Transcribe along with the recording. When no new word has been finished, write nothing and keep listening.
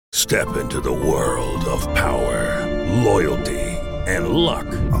Step into the world of power, loyalty, and luck.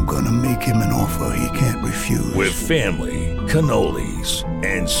 I'm gonna make him an offer he can't refuse. With family, cannolis,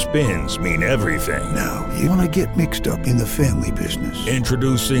 and spins mean everything. Now, you wanna get mixed up in the family business.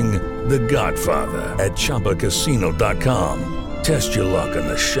 Introducing The Godfather at ChumbaCasino.com. Test your luck in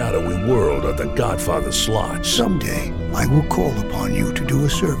the shadowy world of The Godfather slot. Someday, I will call upon you to do a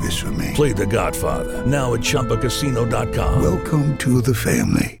service for me. Play The Godfather now at ChumbaCasino.com. Welcome to the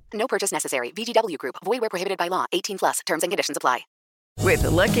family. No purchase necessary. VGW Group. Void where prohibited by law. 18 plus. Terms and conditions apply. With the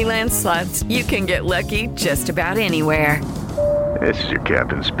Lucky Land Slots, you can get lucky just about anywhere. This is your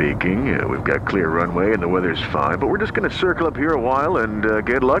captain speaking. We've got clear runway and the weather's fine, but we're just going to circle up here a while and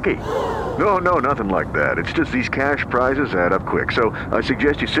get lucky. No, nothing like that. It's just these cash prizes add up quick. So I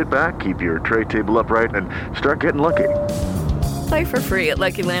suggest you sit back, keep your tray table upright, and start getting lucky. Play for free at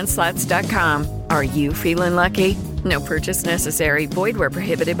LuckyLandSlots.com. Are you feeling lucky? No purchase necessary. Void where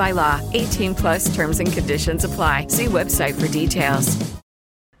prohibited by law. 18 plus terms and conditions apply. See website for details.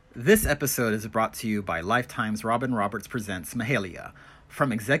 This episode is brought to you by Lifetime's Robin Roberts Presents Mahalia.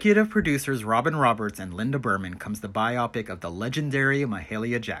 From executive producers Robin Roberts and Linda Berman comes the biopic of the legendary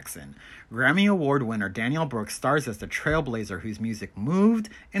Mahalia Jackson. Grammy Award winner Danielle Brooks stars as the trailblazer whose music moved,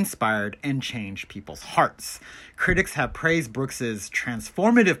 inspired, and changed people's hearts. Critics have praised Brooks's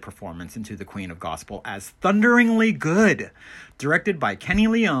transformative performance into the Queen of Gospel as thunderingly good. Directed by Kenny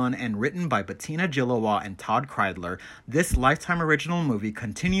Leon and written by Bettina Gilowa and Todd Kreidler, this Lifetime original movie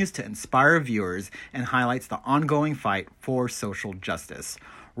continues to inspire viewers and highlights the ongoing fight for social justice.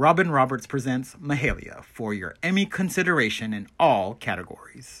 Robin Roberts presents Mahalia for your Emmy consideration in all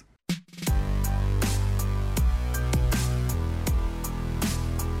categories.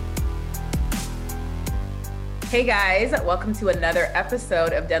 Hey guys, welcome to another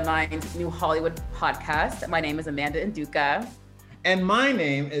episode of Deadline's New Hollywood podcast. My name is Amanda Nduka. And my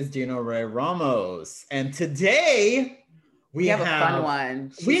name is Dino Ray Ramos. And today we have a fun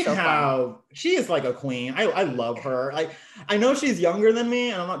one. She is like a queen. I love her. I know she's younger than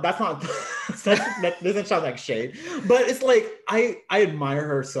me, and that doesn't sound like shade, but it's like I admire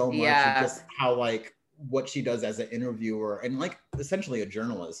her so much. Yeah. And just how what she does as an interviewer and essentially a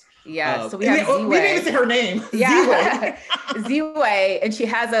journalist. Yeah. So we have Z-Way. We didn't even say her name. Yeah. Z-Way. And she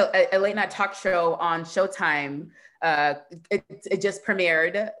has a late night talk show on Showtime. It just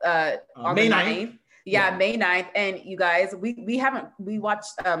premiered on May the 9th. Yeah, May 9th. And you guys, we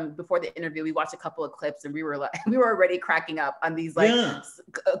watched before the interview, we watched a couple of clips and we were already cracking up on these but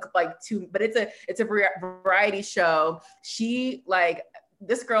it's a variety show. She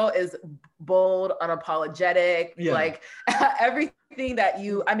this girl is bold, unapologetic, everything that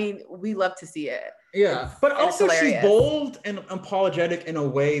we love to see it. Yeah. But also she's bold and apologetic in a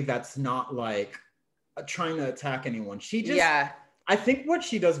way that's not trying to attack anyone. She just, I think what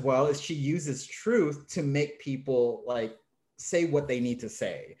she does well is she uses truth to make people say what they need to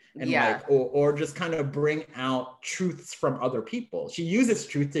say and or just kind of bring out truths from other people. She uses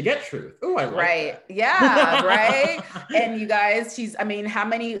truth to get truth. Oh, I like that. Yeah, right. And you guys, how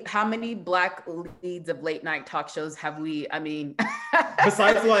many Black leads of late night talk shows have we?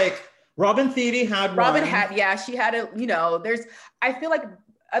 Besides Robin Thede had Robin one. She had I feel like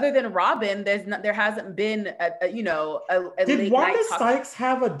other than Robin, there hasn't been a Did late Wanda night Sykes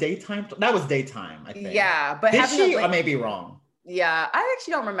have a daytime? That was daytime, I think. Yeah, but did she? I may be wrong. Yeah, I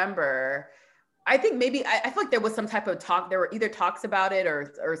actually don't remember. I think maybe I feel like there was some type of talk. There were either talks about it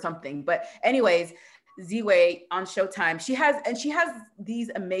or something. But anyways, Z-Way on Showtime. She has these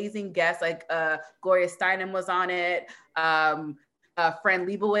amazing guests Gloria Steinem was on it. Fran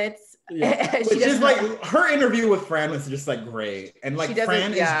Lebowitz. Yeah. Which is her interview with Fran was just great. And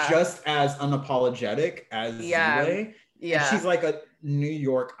Fran is just as unapologetic as Z-Way. Yeah. And she's a New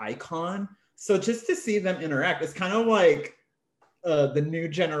York icon. So just to see them interact, it's kind of the new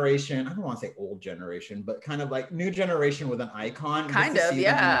generation. I don't want to say old generation, but kind of new generation with an icon. Kind of,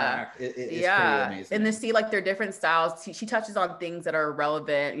 yeah. It's pretty amazing. And to see their different styles. She touches on things that are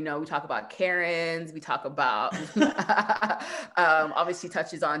relevant. We talk about Karens. We talk about, obviously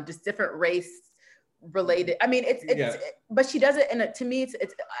touches on just different race related. But she does it, and to me,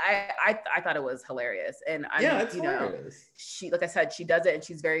 I thought it was hilarious. And it's hilarious. She, like I said, she does it, and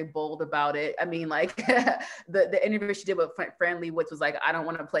she's very bold about it. the interview she did with Fran Lebowitz was I don't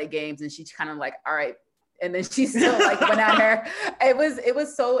want to play games, and she's kind of all right, And then she still like went at her. It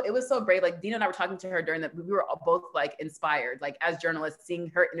was so brave. Like Dina and I were talking to her during we were both like inspired, like as journalists, seeing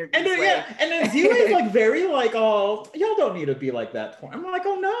her interview. And then Ziwe is like very like, oh, y'all don't need to be like that. I'm like,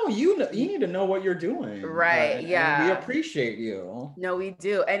 oh no, you need to know what you're doing. Right. And we appreciate you. No, we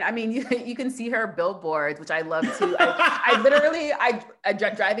do. And I mean, you can see her billboards, which I love too. I literally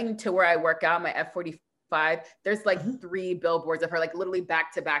driving to where I work out, my F45. There's like 3 billboards of her, like literally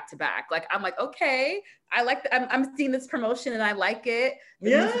back to back to back. Like I'm like, okay, I like. I'm seeing this promotion and I like it.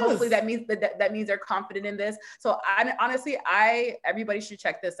 Yes. Hopefully that means that means they're confident in this. So honestly, everybody should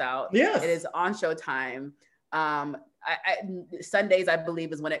check this out. Yes, it is on Showtime. Sundays, I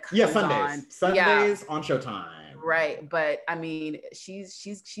believe, is when it comes on. Sundays on Showtime. Right, but I mean,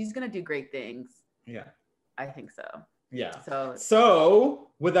 she's gonna do great things. Yeah, I think so. Yeah. So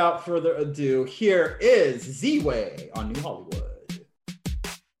without further ado, here is Ziwe on New Hollywood.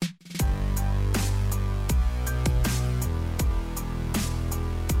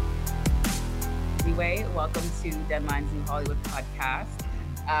 Ziwe, welcome to Deadline's New Hollywood podcast.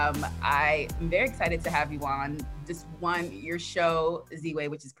 I am very excited to have you on. Your show, Ziwe,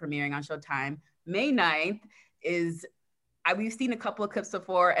 which is premiering on Showtime May 9th, is we've seen a couple of clips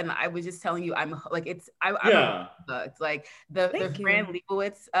before, and I was just telling you, I'm like, it's like the Fran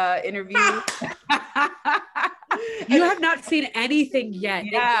Lebowitz interview. You have not seen anything yet.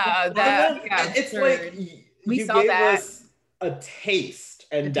 It's like we saw that us a taste,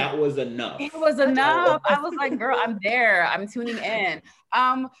 and that was enough. It was enough. I was like, girl, I'm there. I'm tuning in.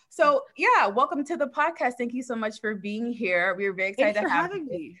 So yeah, welcome to the podcast. Thank you so much for being here. We were very excited to have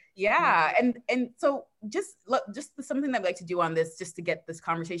you. Yeah, and so just something that we like to do on this, just to get this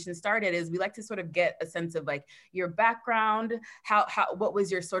conversation started, is we like to sort of get a sense of like your background, what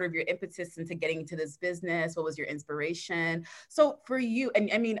was your sort of your impetus into getting into this business, what was your inspiration. So for you, and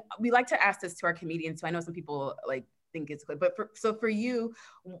I mean, we like to ask this to our comedians, so I know some people like think it's good, but for you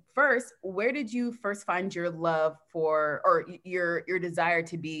first, where did you first find your love for, or your desire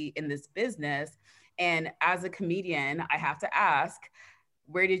to be in this business? And as a comedian, I have to ask,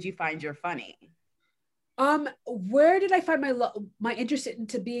 where did you find your funny? Where did I find my interest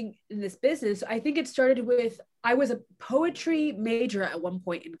into being in this business? I think it started with, I was a poetry major at one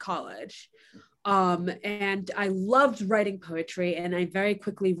point in college. And I loved writing poetry, and I very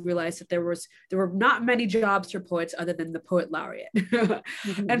quickly realized that there were not many jobs for poets other than the poet laureate.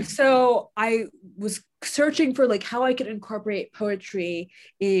 And so I was searching for like how I could incorporate poetry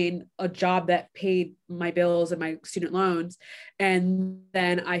in a job that paid my bills and my student loans. And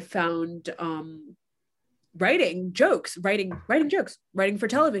then I found writing jokes for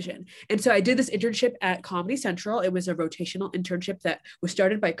television. And so I did this internship at Comedy Central. It was a rotational internship that was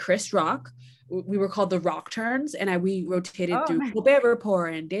started by Chris Rock. We were called the Rock Turns, and we rotated through Colbert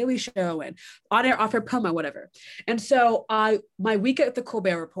Report and Daily Show and On Air, Off Air, Promo, whatever. And so my week at the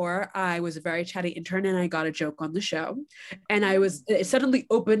Colbert Report, I was a very chatty intern, and I got a joke on the show, and it suddenly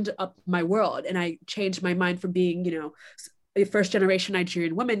opened up my world, and I changed my mind from being, a first generation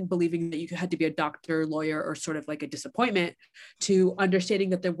Nigerian woman believing that you had to be a doctor, lawyer, or sort of like a disappointment, to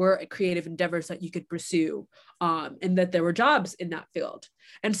understanding that there were creative endeavors that you could pursue, and that there were jobs in that field.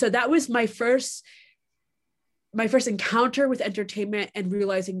 And so that was my first encounter with entertainment, and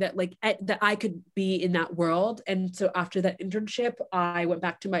realizing that that I could be in that world. And so after that internship, I went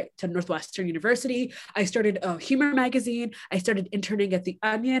back to Northwestern University. I started a humor magazine. I started interning at The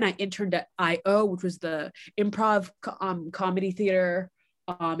Onion. I interned at I.O., which was the improv comedy theater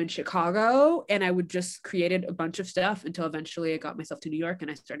in Chicago. And I would just created a bunch of stuff until eventually I got myself to New York and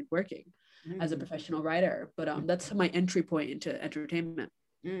I started working as a professional writer. But that's my entry point into entertainment.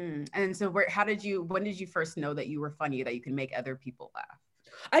 And so when did you first know that you were funny, that you can make other people laugh?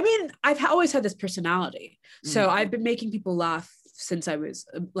 I mean, I've always had this personality. So I've been making people laugh since I was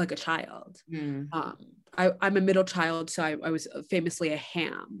like a child. I'm a middle child, so I was famously a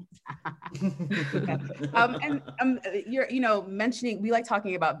ham. You're mentioning, we like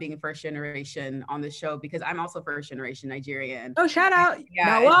talking about being first generation on the show because I'm also first generation Nigerian. Oh, shout out!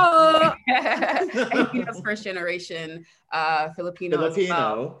 Yeah, and first generation Filipino. As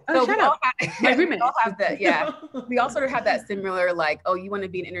well. Oh, shout out! My roommate. We all have that. Yeah, we all sort of have that similar, like, oh, you want to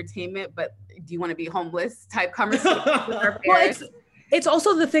be in entertainment, but do you want to be homeless type conversation with our parents? Well, it's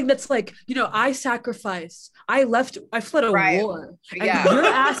also the thing that's like, I sacrificed. I fled a war. Yeah. And your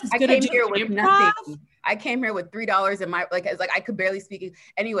ass is going to do here with improv. nothing. I came here with $3 in my, like, it's like I could barely speak.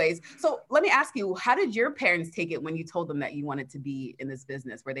 Anyways, so let me ask you, how did your parents take it when you told them that you wanted to be in this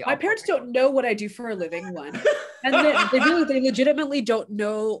business? Where they My parents don't know what I do for a living, one. And they legitimately don't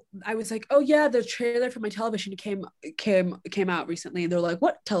know. I was like, oh yeah, the trailer for my television came out recently. And they're like,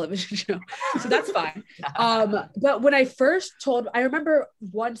 what television show? So that's fine. But when I first told, I remember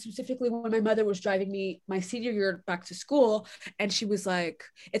one specifically when my mother was driving me my senior year back to school, and she was like,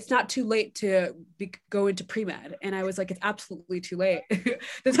 it's not too late to go into pre-med. And I was like, it's absolutely too late.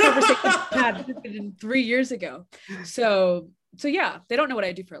 This conversation happened 3 years ago. So yeah, they don't know what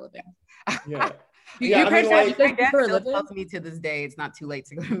I do for a living. Yeah. Your parents tells me to this day it's not too late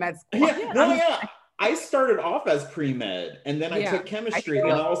to go to med school. I started off as pre-med, and then I took chemistry,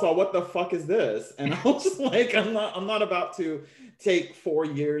 and I was like, what the fuck is this? And I was just like, I'm not about to take 4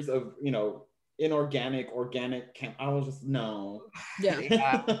 years of, organic chem. I was just, no.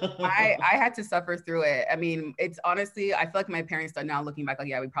 I had to suffer through it. I mean, it's honestly, I feel like my parents are now looking back like,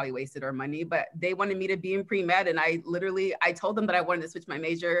 yeah, we probably wasted our money, but they wanted me to be in pre-med. And I told them that I wanted to switch my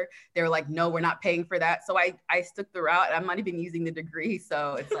major. They were like, no, we're not paying for that. So I stuck the route. I'm not even using the degree.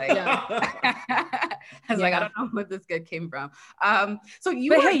 So it's like, I was like, I don't know what this good came from.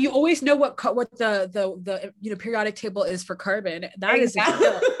 Hey, you always know what the periodic table is for carbon. That is a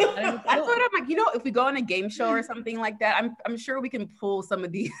skill. That's what I'm like, if we go on a game show or something like that, I'm sure we can pull some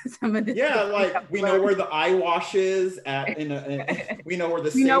of these. Yeah, like we know where the eye wash is at. We know where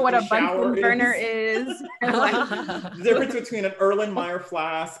the we know what a shower Bunsen burner is. The difference between an Erlenmeyer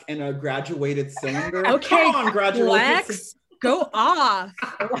flask and a graduated cylinder. Okay, come on, graduates. Go off.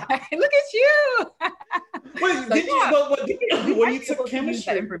 Look at you. Wait, when you took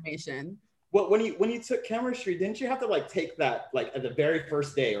chemistry information. Well, when you took chemistry, didn't you have to like take that like at the very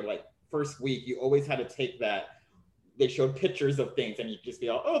first day or like first week? You always had to take that. They showed pictures of things, and you just be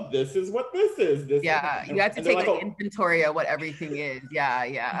all, "Oh, this is what this is." You had to take an inventory of what everything is.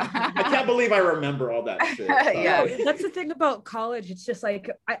 Yeah. I can't believe I remember all that shit. Yeah, that's the thing about college. It's just like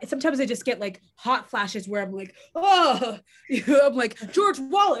sometimes I just get like hot flashes where I'm like, oh, I'm like George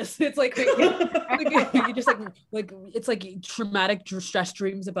Wallace. It's like you just like it's like traumatic stress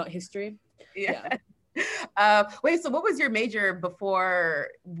dreams about history. Yeah. Wait, so what was your major before?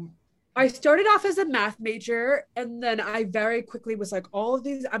 I started off as a math major, and then I very quickly was like, all of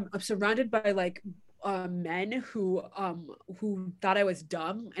these, I'm surrounded by like men who thought I was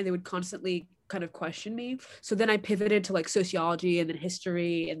dumb, and they would constantly kind of question me. So then I pivoted to like sociology and then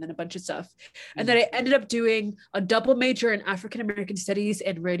history and then a bunch of stuff. And then I ended up doing a double major in African American studies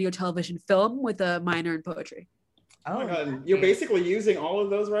and radio, television, film with a minor in poetry. Oh my God, you're basically using all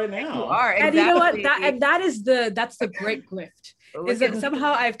of those right now. You are, exactly. And you know what? That's the great gift. Is that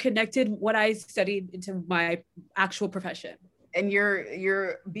somehow I've connected what I studied into my actual profession. And you're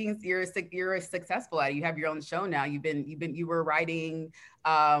successful at it. You have your own show now. You were writing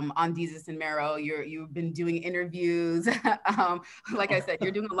on Desus and Mero. You've been doing interviews. Like I said,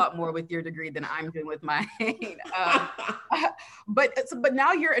 you're doing a lot more with your degree than I'm doing with mine. But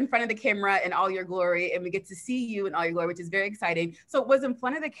now you're in front of the camera in all your glory, and we get to see you in all your glory, which is very exciting. So was in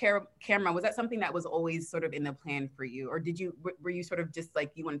front of the camera, was that something that was always sort of in the plan for you, or were you sort of just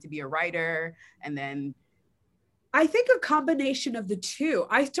like you wanted to be a writer and then? I think a combination of the two.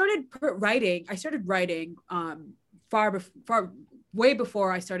 I started writing way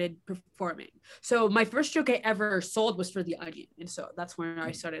before I started performing. So my first joke I ever sold was for The Onion. And so that's when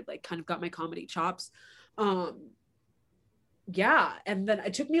I started like kind of got my comedy chops. And then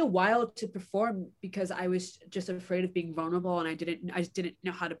it took me a while to perform because I was just afraid of being vulnerable, and I just didn't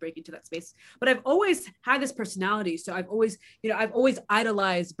know how to break into that space. But I've always had this personality, so I've always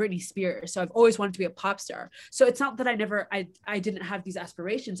idolized Britney Spears, so I've always wanted to be a pop star. So it's not that I didn't have these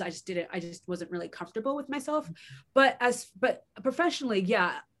aspirations. I just wasn't really comfortable with myself. But professionally,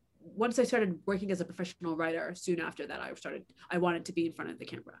 once I started working as a professional writer, soon after that I wanted to be in front of the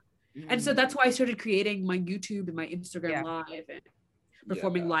camera. And so that's why I started creating my YouTube and my Instagram live and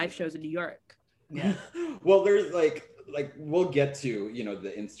performing live shows in New York. Yeah. Well, there's like we'll get to,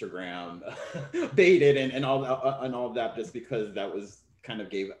 the Instagram baited and all of that, just because that was kind of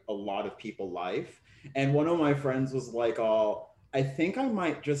gave a lot of people life. And one of my friends was like, I think I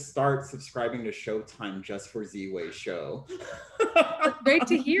might just start subscribing to Showtime just for Z-Way's show. That's great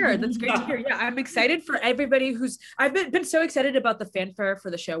to hear. Yeah, I'm excited for everybody I've been so excited about the fanfare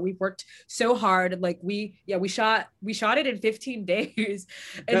for the show. We've worked so hard. Like we shot it in 15 days.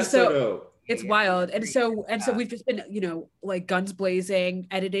 And that's so dope. It's wild. And so we've just been, like guns blazing,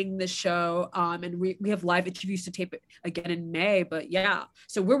 editing the show. And we have live interviews to tape it again in May. But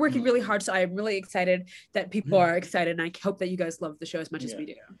so we're working really hard. So I'm really excited that people are excited. And I hope that you guys love the show as much as we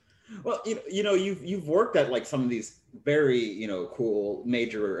do. Well, you've worked at like some of these very cool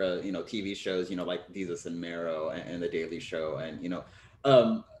major TV shows, like Desus and Mero and The Daily Show, and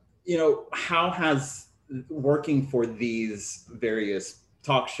how has working for these various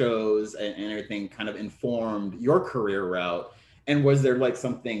talk shows and everything kind of informed your career route? And was there like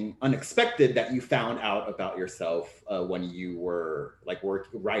something unexpected that you found out about yourself when you were like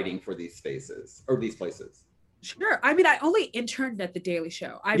writing for these spaces or these places? Sure. I mean, I only interned at The Daily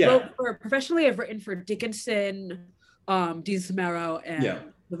Show. I wrote professionally. I've written for Dickinson, Desus Mero, and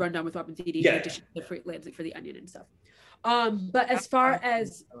The Rundown with Robin Thede, in addition to freelance for The Onion and stuff. But as far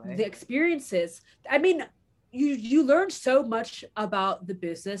as the experiences, I mean, you learn so much about the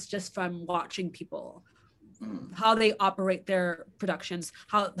business just from watching people, how they operate their productions,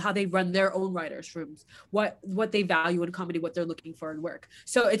 how they run their own writers' rooms, what they value in comedy, what they're looking for in work.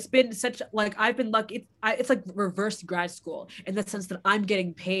 So it's been such like, I've been lucky. It's like reverse grad school in the sense that I'm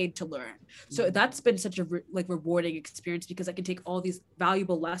getting paid to learn. So that's been such a rewarding experience, because I can take all these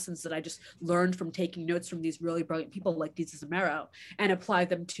valuable lessons that I just learned from taking notes from these really brilliant people like Desus and Mero and apply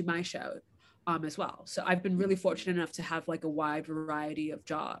them to my show as well. So I've been really fortunate enough to have like a wide variety of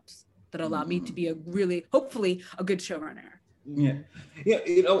jobs that allow me to be hopefully a good showrunner. Yeah.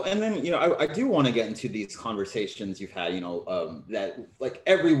 And then, I do want to get into these conversations you've had, that like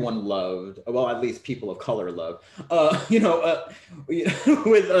everyone loved, well, at least people of color love,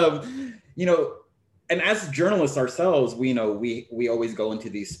 and as journalists ourselves, we always go into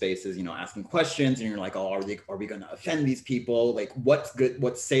these spaces, asking questions, and you're like, oh, are we going to offend these people? Like, what's good,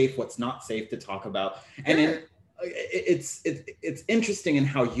 what's safe, what's not safe to talk about? And then it's interesting in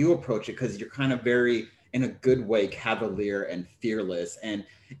how you approach it, because you're kind of very, in a good way, cavalier and fearless, and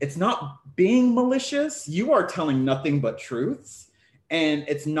it's not being malicious. You are telling nothing but truths, and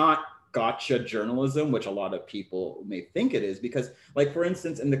it's not gotcha journalism, which a lot of people may think it is, because like, for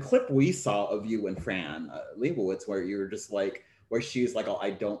instance, in the clip we saw of you and Fran Lebowitz, where you're just like, where she's like, oh, I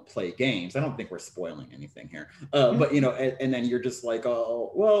don't play games. I don't think we're spoiling anything here. But, and then you're just like,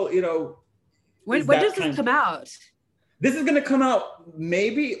 oh, well, when does this come out? This is going to come out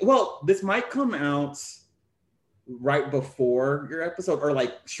this might come out right before your episode, or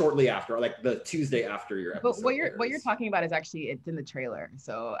like shortly after, or like the Tuesday after your episode. But what you're talking about is actually, it's in the trailer.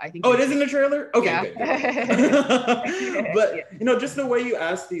 So I think. Oh, it is in the trailer? Okay, yeah. Good. But just the way you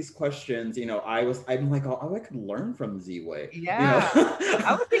ask these questions, I'm like, oh, I could learn from Z-Way. Yeah.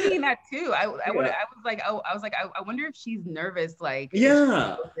 I was thinking that too. I wonder if she's nervous, like,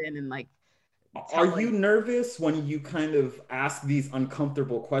 and like. Are you nervous when you kind of ask these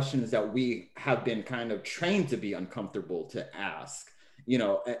uncomfortable questions that we have been kind of trained to be uncomfortable to ask?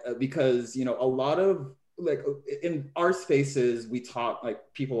 Because, a lot of, like, in our spaces, we talk, like,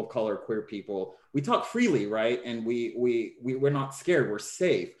 people of color, queer people, we talk freely, right? And we're not scared, we're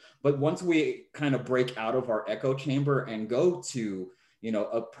safe. But once we kind of break out of our echo chamber and go to,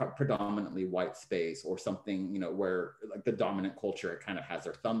 a predominantly white space, or something, where like the dominant culture kind of has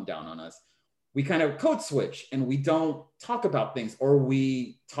their thumb down on us, we kind of code switch and we don't talk about things, or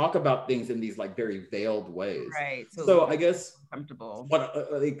we talk about things in these like very veiled ways. Right. So I guess comfortable.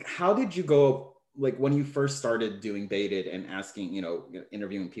 How did you go, like, when you first started doing Baited and asking,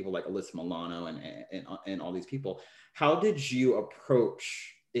 interviewing people like Alyssa Milano and all these people, how did you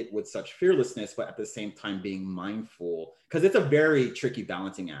approach it with such fearlessness, but at the same time being mindful? Because it's a very tricky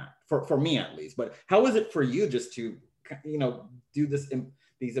balancing act for me, at least. But how was it for you just to, do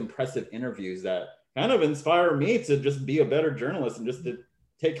these impressive interviews that kind of inspire me to just be a better journalist and just to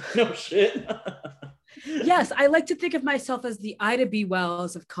take no shit? Yes, I like to think of myself as the Ida B.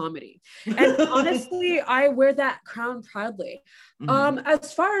 Wells of comedy. And honestly, I wear that crown proudly.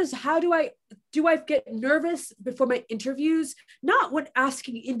 As far as how do I get nervous before my interviews? Not when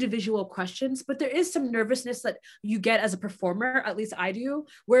asking individual questions, but there is some nervousness that you get as a performer, at least I do,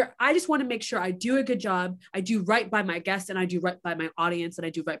 where I just want to make sure I do a good job, I do right by my guests, and I do right by my audience, and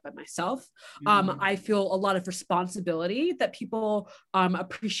I do right by myself. I feel a lot of responsibility that people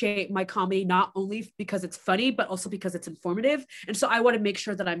appreciate my comedy, not only because it's funny, but also because it's informative. And so I want to make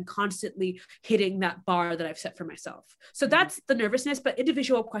sure that I'm constantly hitting that bar that I've set for myself. So that's the nervousness. But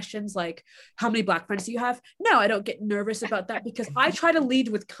individual questions like, how many Black friends do you have? No, I don't get nervous about that, because I try to lead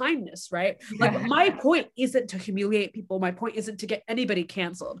with kindness, right? Like, my point isn't to humiliate people. My point isn't to get anybody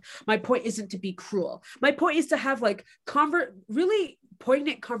canceled. My point isn't to be cruel. My point is to have like really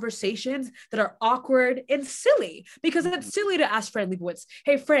poignant conversations that are awkward and silly, because it's silly to ask Fran Lebowitz,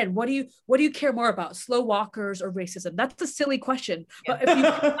 hey Fran, what do you care more about, slow walkers or racism? That's a silly question. But if you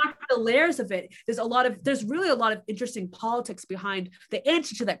knock the layers of it, there's really a lot of interesting politics behind the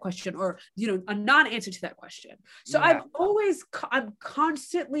answer to that question, or, you know, a non-answer to that question. So I'm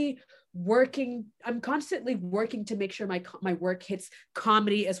constantly working to make sure my work hits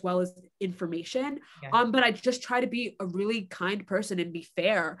comedy as well as information. But I just try to be a really kind person and be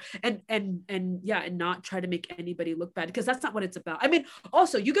fair and not try to make anybody look bad, because that's not what it's about. I mean,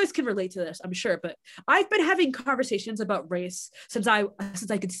 also, you guys can relate to this, I'm sure, but I've been having conversations about race since I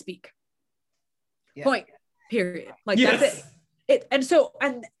could speak. Point, period. Like, that's it. And so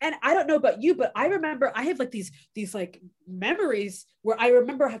I don't know about you, but I remember I have like these like memories where I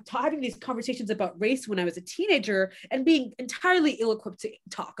remember having these conversations about race when I was a teenager and being entirely ill-equipped to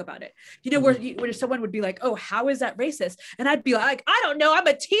talk about it. You know, where someone would be like, "Oh, how is that racist?" And I'd be like, "I don't know, I'm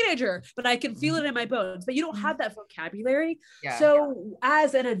a teenager, but I can feel it in my bones." But you don't have that vocabulary. So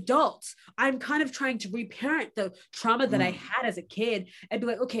as an adult, I'm kind of trying to reparent the trauma that I had as a kid and be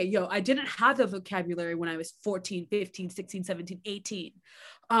like, okay, I didn't have the vocabulary when I was 14, 15, 16, 17, 18.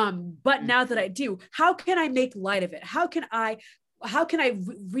 But now that I do, how can I make light of it? How can I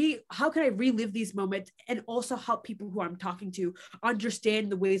relive these moments and also help people who I'm talking to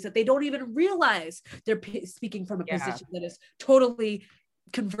understand the ways that they don't even realize they're speaking from a position that is totally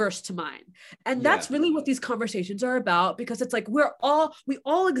converse to mine. And that's really what these conversations are about, because it's like we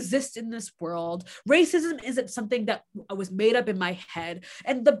all exist in this world. Racism isn't something that was made up in my head,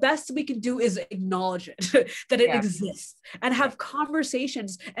 and the best we can do is acknowledge it that it exists and have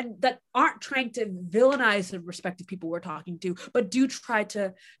conversations and that aren't trying to villainize the respective people we're talking to, but do try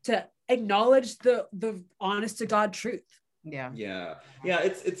to acknowledge the honest to God truth.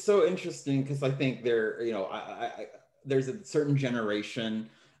 It's so interesting, because I think there's a certain generation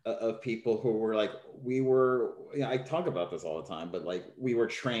of people who were like, I talk about this all the time, but like, we were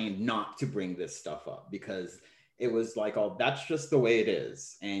trained not to bring this stuff up because it was like, oh, that's just the way it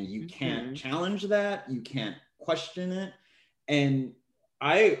is. And you can't challenge that. You can't question it. And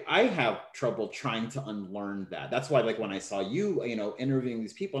I have trouble trying to unlearn that. That's why, like, when I saw you, interviewing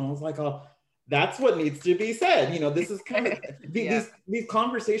these people, and I was like, oh, that's what needs to be said. This is kind of, these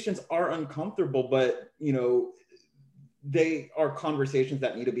conversations are uncomfortable, but, they are conversations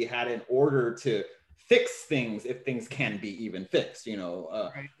that need to be had in order to fix things, if things can be even fixed,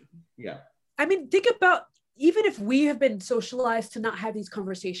 I mean, think about, even if we have been socialized to not have these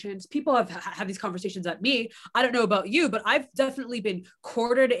conversations, people have had these conversations at me. I don't know about you, but I've definitely been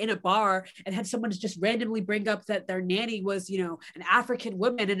quartered in a bar and had someone just randomly bring up that their nanny was, an African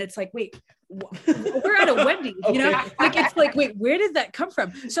woman. And it's like, wait, we're at a Wendy's, like, it's like, wait, where did that come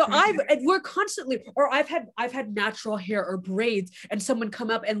from? So we're constantly, or I've had natural hair or braids, and someone come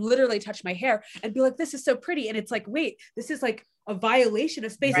up and literally touch my hair and be like, this is so pretty. And it's like, wait, this is like a violation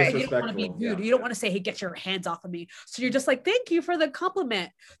of space. You don't want to be rude. You don't want to say, hey, get your hands off of me. So you're just like, thank you for the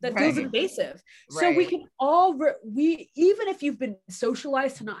compliment. That feels invasive. So we can all, even if you've been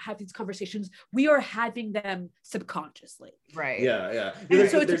socialized to not have these conversations, we are having them subconsciously. And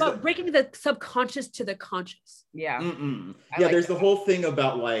so it's about breaking the subconscious to the conscious. There's the whole thing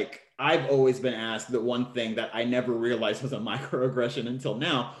about, like, I've always been asked the one thing that I never realized was a microaggression until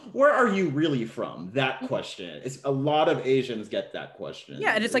now. Where are you really from? That question. It's a lot of Asians get that question.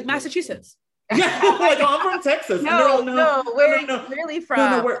 And it's like Massachusetts. Like, I'm from Texas. No, where are you really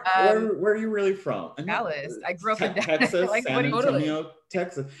from? Where are you really from? Dallas. I grew up in Texas, like, San Antonio,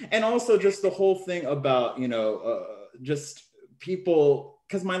 Texas. And also just the whole thing about, just people,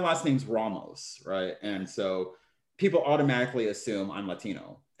 because my last name's Ramos, right? And so people automatically assume I'm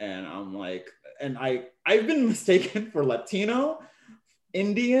Latino. And I'm like, and I've been mistaken for Latino,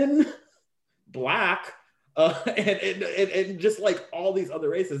 Indian, Black, and just like all these other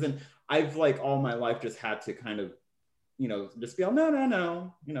races. And I've, like, all my life just had to kind of, just be all,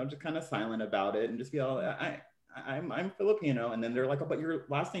 no, just kind of silent about it and just be all, I'm Filipino. And then they're like, oh, but your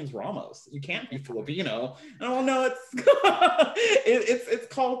last name's Ramos. You can't be Filipino. And I'm like, no, it's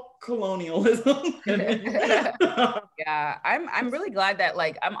called colonialism. I'm really glad that,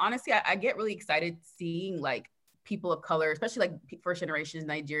 like, I'm honestly, I get really excited seeing, like, people of color, especially like first generation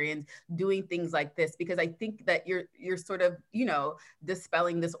Nigerians, doing things like this, because I think that you're sort of,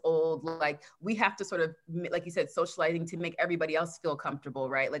 dispelling this old, like, we have to sort of, like you said, socializing to make everybody else feel comfortable,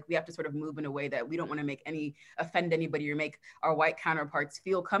 right? Like, we have to sort of move in a way that we don't want to offend anybody or make our white counterparts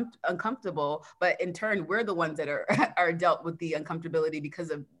feel uncomfortable. But in turn, we're the ones that are dealt with the uncomfortability because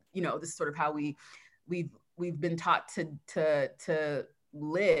of, this is sort of how we've been taught to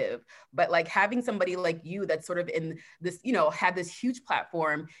live. But, like, having somebody like you that's sort of in this, had this huge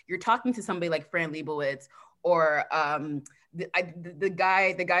platform, you're talking to somebody like Fran Lebowitz the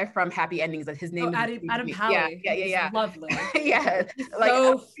guy from Happy Endings, like his name is Adam Pally. Yeah. Lovely. Yeah. Like,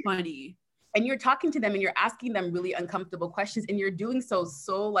 so funny. And you're talking to them and you're asking them really uncomfortable questions, and you're doing so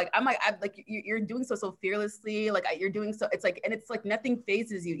like, you're doing so fearlessly, like you're doing so, it's like nothing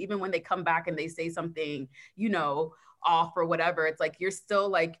phases you, even when they come back and they say something, you know, off or whatever. It's like you're still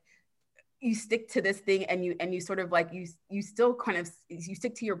like, you stick to this thing, and you sort of like, you still kind of, you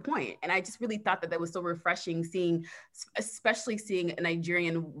stick to your point. And I just really thought that was so refreshing, especially seeing a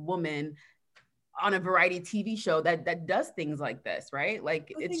Nigerian woman on a variety TV show that does things like this, right?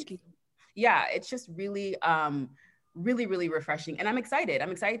 Like, it's just really, really refreshing. And I'm excited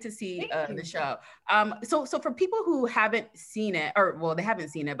to see the show. So for people who haven't seen it, they haven't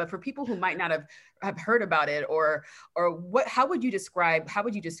seen it, but for people who might not have heard about it, or how would you describe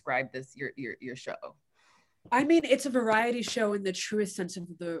this, your show? I mean, it's a variety show in the truest sense of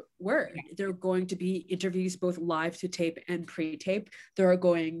the word. There are going to be interviews, both live to tape and pre-tape. There are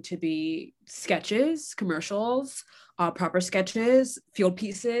going to be sketches, commercials, proper sketches, field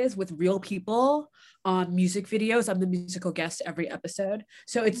pieces with real people, music videos. I'm the musical guest every episode.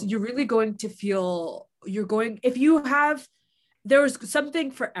 So you're really going to feel, there's something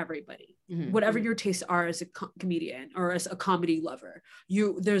for everybody, whatever your tastes are as a comedian or as a comedy lover.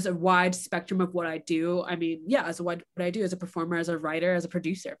 There's a wide spectrum of what I do. I mean, what I do as a performer, as a writer, as a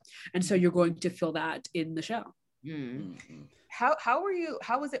producer. And so you're going to feel that in the show. How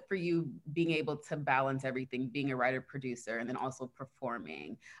was it for you being able to balance everything, being a writer, producer, and then also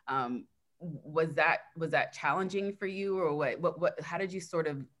performing? Was that challenging for you, or what how did you sort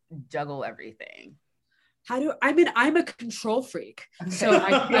of juggle everything? I'm a control freak, so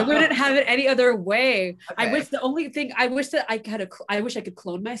I wouldn't have it any other way. Okay. I wish I could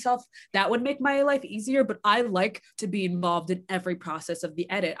clone myself. That would make my life easier, but I like to be involved in every process of the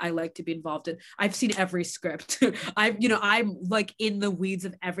edit. I like to be involved I've seen every script. I'm like in the weeds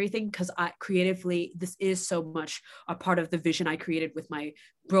of everything, because creatively, this is so much a part of the vision I created with my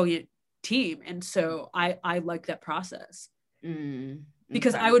brilliant team. And so I like that process.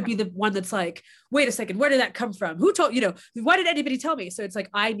 Because I would be the one that's like, wait a second, where did that come from? Who told, why did anybody tell me? So it's like,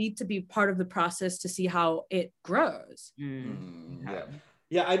 I need to be part of the process to see how it grows.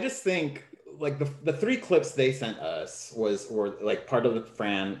 Yeah, I just think like the 3 clips they sent us were like part of the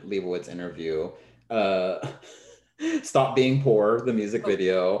Fran Lebowitz interview. Stop Being Poor, the music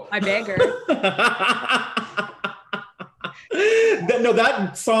video. I beg her. No,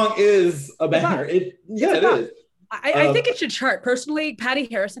 that song is a banger. It is. I think it should chart. Personally, Patty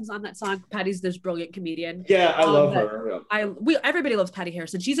Harrison's on that song. Patty's this brilliant comedian. Yeah, I love her. Everybody loves Patty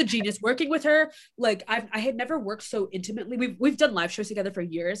Harrison. She's a genius. Working with her, like I had never worked so intimately. We've done live shows together for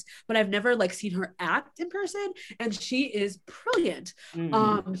years, but I've never like seen her act in person, and she is brilliant.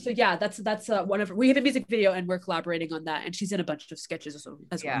 So yeah, that's one of her. We have a music video and we're collaborating on that, and she's in a bunch of sketches as well.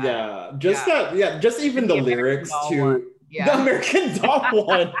 Yeah, just even the lyrics to the American Doll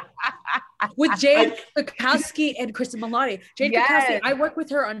one. With Jane Krakowski and Kristen Milotti. Jane Krakowski, I work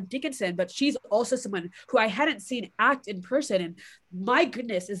with her on Dickinson, but she's also someone who I hadn't seen act in person. And my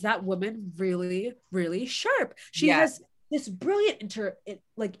goodness, is that woman really, really sharp. She has this brilliant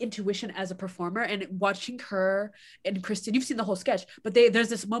intuition as a performer, and watching her and Kristen, you've seen the whole sketch, but there's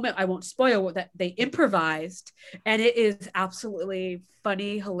this moment, I won't spoil, that they improvised, and it is absolutely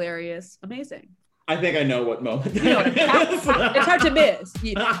funny, hilarious, amazing. I think I know what moment. It's hard to miss.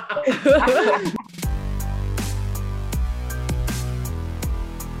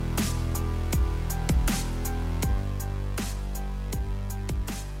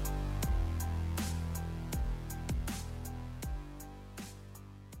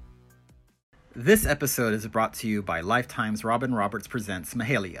 This episode is brought to you by Lifetime's Robin Roberts Presents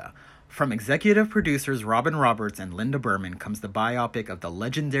Mahalia. From executive producers Robin Roberts and Linda Berman comes the biopic of the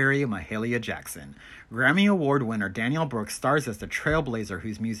legendary Mahalia Jackson. Grammy Award winner Danielle Brooks stars as the trailblazer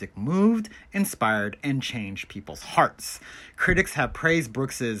whose music moved, inspired, and changed people's hearts. Critics have praised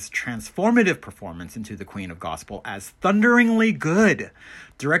Brooks's transformative performance into the Queen of Gospel as thunderingly good.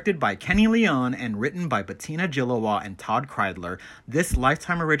 Directed by Kenny Leon and written by Bettina Gilowa and Todd Kreidler, this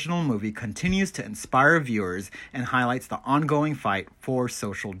Lifetime original movie continues to inspire viewers and highlights the ongoing fight for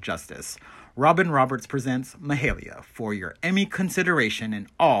social justice. Robin Roberts presents Mahalia for your Emmy consideration in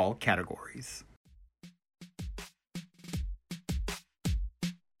all categories.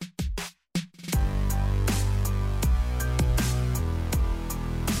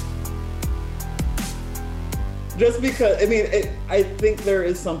 Just because, I think there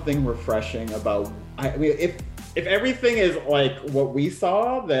is something refreshing about, if if everything is like what we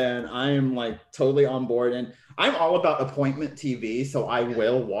saw, then I am like totally on board. And I'm all about appointment TV, so I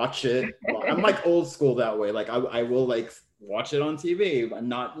will watch it. I'm like old school that way. Like I will like watch it on TV and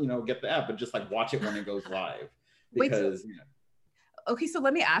not, you know, get the app, but just like watch it when it goes live. Because okay, so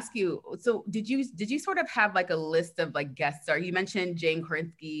let me ask you. So did you sort of have like a list of like guest stars? You mentioned Jane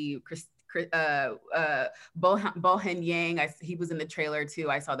Krinsky, Bohan Yang. He was in the trailer too.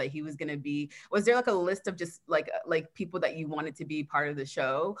 I saw that he was going to be. Was there like a list of just like people that you wanted to be part of the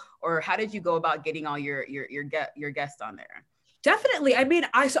show, or how did you go about getting all your guests on there? Definitely. I mean,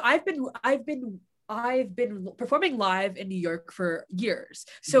 I've been performing live in New York for years.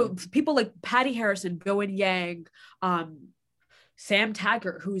 So people like Patty Harrison, Bowen Yang, Sam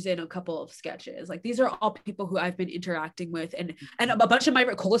Taggart, who's in a couple of sketches. Like these are all people who I've been interacting with, and a bunch of my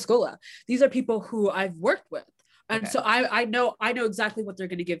Cola Scola. These are people who I've worked with. And so I know exactly what they're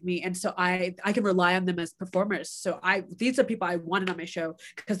going to give me. And so I can rely on them as performers. So these are people I wanted on my show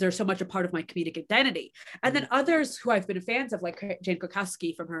because they're so much a part of my comedic identity. And then others who I've been fans of, like Jane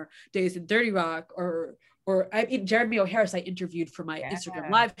Krakowski from her days in 30 Rock, or I mean, Jeremy O'Harris I interviewed for my Instagram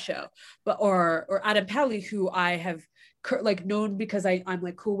live show, or Adam Pally, who I have like known because I'm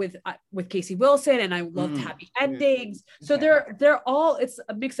like cool with Casey Wilson, and I loved Happy Endings. So they're all, it's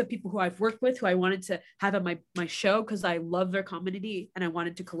a mix of people who I've worked with, who I wanted to have on my show because I love their comedy and I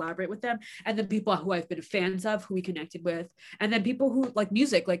wanted to collaborate with them, and then people who I've been fans of, who we connected with, and then people who like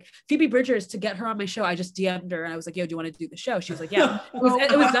music, like Phoebe Bridgers. To get her on my show, I just DM'd her and I was like, yo, do you want to do the show? She was like, yeah. It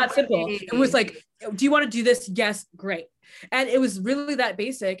was that simple. It was like, do you want to do this? Yes, great. And it was really that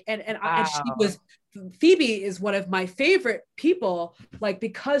basic. And Phoebe is one of my favorite people, like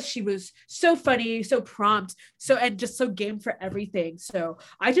because she was so funny, so prompt, and just so game for everything. So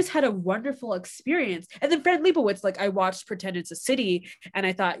I just had a wonderful experience. And then Fran Lebowitz, like I watched Pretend It's a City, and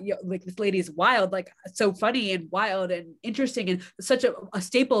I thought, like this lady is wild, like so funny and wild and interesting, and such a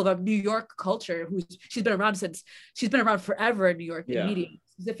staple of New York culture. She's been around forever in New York in media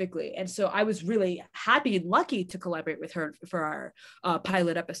specifically. And so I was really happy and lucky to collaborate with her for our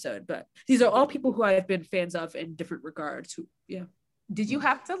pilot episode. But these are all people who I've been fans of in different regards. Did you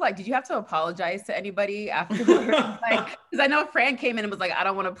have to apologize to anybody afterwards? Like, because I know Fran came in and was like, I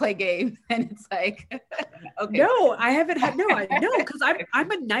don't want to play games. And it's like, okay. No, I haven't had, because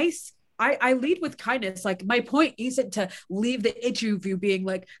I'm a nice, I lead with kindness. Like my point isn't to leave the interview being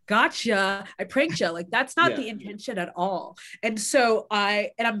like, gotcha, I pranked you. Like that's not the intention at all. And so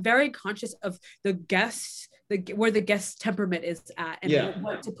I'm very conscious of the guests, where the guest temperament is at, and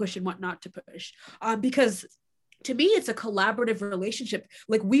what to push and what not to push. Because to me, it's a collaborative relationship.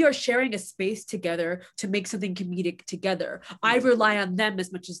 Like we are sharing a space together to make something comedic together. I rely on them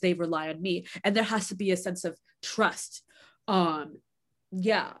as much as they rely on me. And there has to be a sense of trust.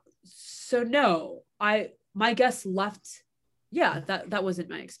 So no, my guests left. That wasn't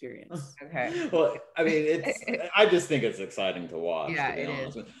my experience. Okay. Well, I mean, I just think it's exciting to watch. Yeah, it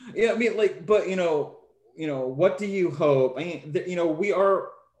is. Yeah, I mean, like, but you know, what do you hope? I mean, we are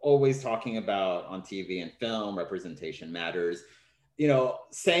always talking about on TV and film, representation matters.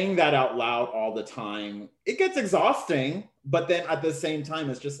 Saying that out loud all the time, it gets exhausting, but then at the same time,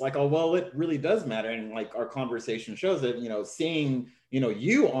 it's just like, oh, well, it really does matter. And like our conversation shows that, seeing,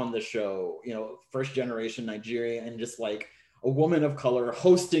 you on the show, first generation Nigerian, and just like a woman of color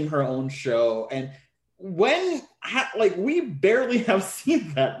hosting her own show. And we barely have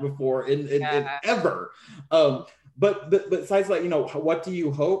seen that before in ever. But besides that, what do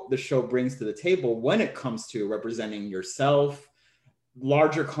you hope the show brings to the table when it comes to representing yourself,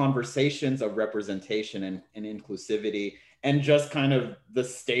 larger conversations of representation and inclusivity, and just kind of the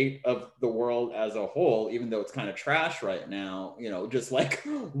state of the world as a whole, even though it's kind of trash right now, just like,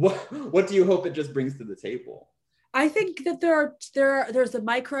 what do you hope it just brings to the table? I think that there's the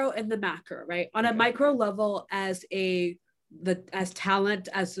micro and the macro, right? On a micro level, as talent,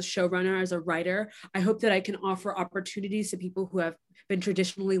 as the showrunner, as a writer, I hope that I can offer opportunities to people who have been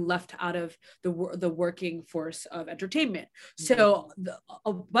traditionally left out of the working force of entertainment. So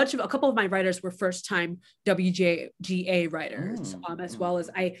a couple of my writers were first-time WGA writers, as well as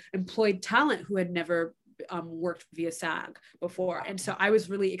I employed talent who had never worked via SAG before. And so I was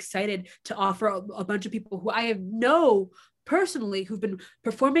really excited to offer a bunch of people who I know personally, who've been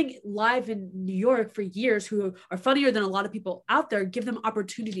performing live in New York for years, who are funnier than a lot of people out there, give them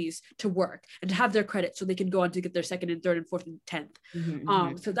opportunities to work and to have their credit so they can go on to get their second and third and fourth and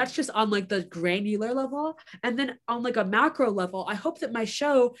 10th. So that's just on like the granular level. And then on like a macro level, I hope that my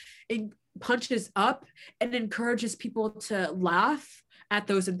show punches up and encourages people to laugh at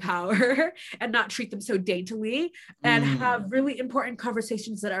those in power and not treat them so daintily, and have really important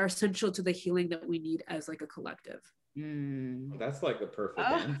conversations that are essential to the healing that we need as like a collective. That's like the perfect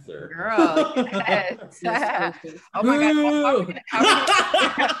answer. Girl, yes. Oh my God.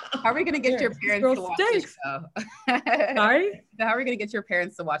 How are we gonna get your parents to watch this show? Sorry? How are we gonna get your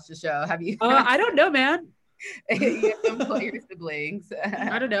parents to watch the show? Have you? I don't know, man. You have to employ your siblings.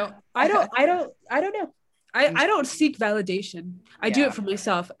 I don't know. I don't know. I don't seek validation. I do it for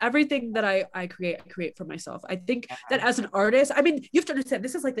myself. Everything that I create for myself. I think that as an artist, I mean, you have to understand,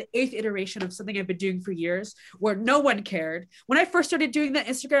 this is like the 8th iteration of something I've been doing for years where no one cared. When I first started doing that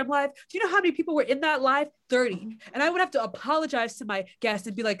Instagram live, do you know how many people were in that live? 30. And I would have to apologize to my guests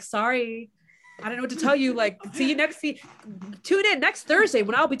and be like, sorry, I don't know what to tell you. Like, tune in next Thursday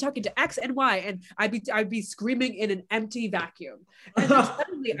when I'll be talking to X and Y, and I'd be screaming in an empty vacuum. And then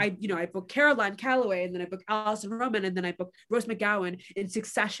suddenly I booked Caroline Calloway, and then I booked Allison Roman, and then I booked Rose McGowan in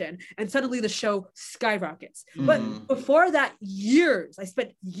succession. And suddenly the show skyrockets. But before that, I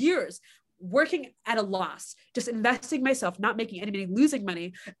spent years working at a loss, just investing myself, not making any money, losing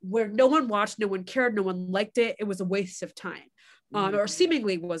money, where no one watched, no one cared, no one liked it. It was a waste of time. Or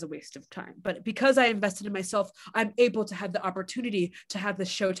seemingly was a waste of time. But because I invested in myself, I'm able to have the opportunity to have the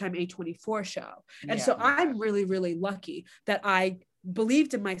Showtime A24 show. And so I'm really, really lucky that I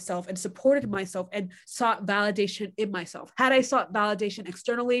believed in myself and supported myself and sought validation in myself. Had I sought validation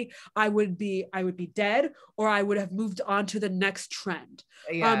externally, I would be dead, or I would have moved on to the next trend.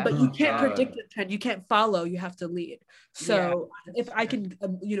 But you can't predict the trend. You can't follow, you have to lead. So if I can,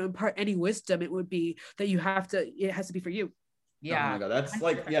 impart any wisdom, it would be that it has to be for you. Yeah. Oh my God, that's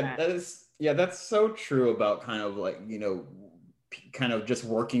like, that's so true about kind of like, kind of just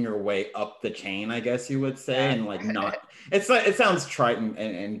working your way up the chain, I guess you would say, and like not, it's like, it sounds trite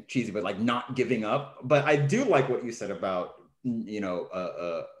and cheesy, but like not giving up. But I do like what you said about,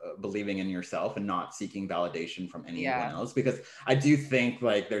 believing in yourself and not seeking validation from anyone else, because I do think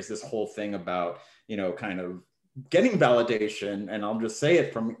like there's this whole thing about, kind of getting validation. And I'll just say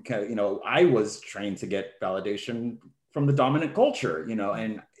it from, I was trained to get validation from the dominant culture,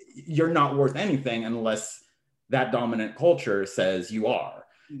 and you're not worth anything unless that dominant culture says you are.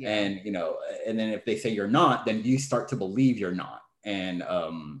 And, and then if they say you're not, then you start to believe you're not. And,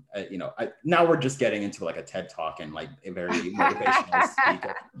 now we're just getting into like a TED talk and like a very motivational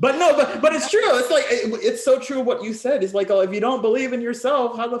speaker. But it's true. It's like, it's so true what you said. It's like, oh, if you don't believe in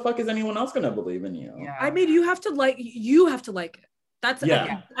yourself, how the fuck is anyone else going to believe in you? I mean, you have to like it. That's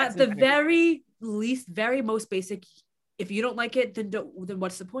at the very least, very most basic. If you don't like it, then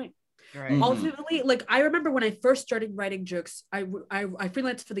what's the point? Right. Ultimately, like I remember when I first started writing jokes, I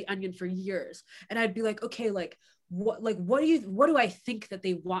freelanced for The Onion for years, and I'd be like, okay, like what do I think that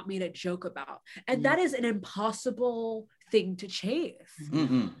they want me to joke about? And that is an impossible thing to chase.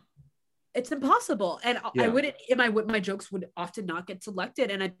 It's impossible. And I wouldn't, my jokes would often not get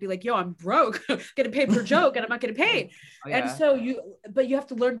selected, and I'd be like, yo, I'm broke, getting paid per joke, and I'm not getting paid. And so you have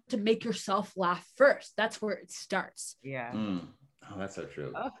to learn to make yourself laugh first. That's where it starts. Oh, that's so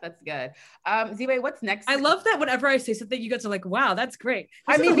true. Oh, that's good. Ziwe, what's next? I love that whenever I say something, you guys are like, wow, that's great.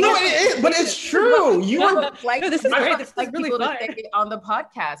 I mean, but it's true. You are like, this is great. This is like really people fun. to say on the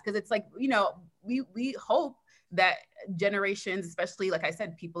podcast, because it's like, we hope that generations, especially like I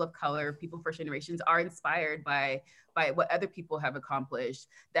said, people of color, people first generations, are inspired by what other people have accomplished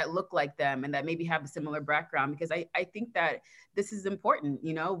that look like them and that maybe have a similar background, because I think that this is important.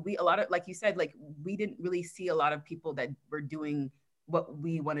 A lot of, like you said, like we didn't really see a lot of people that were doing what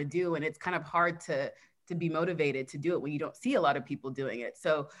we want to do, and it's kind of hard to be motivated to do it when you don't see a lot of people doing it.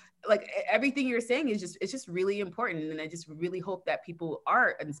 So like everything you're saying is it's just really important, and I just really hope that people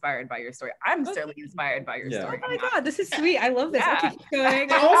are inspired by your story. I'm certainly inspired by your story. Oh my God, this is sweet. I love this. Yeah. Okay, keep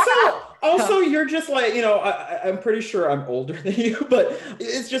going. Also, you're just like, I'm pretty sure I'm older than you, but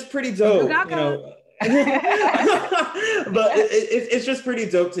it's just pretty dope, But it's just pretty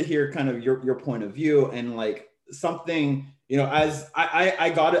dope to hear kind of your point of view, and like something, as I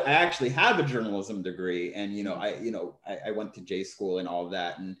actually have a journalism degree, and I went to J school and all of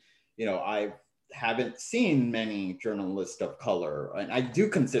that, and I haven't seen many journalists of color, and I do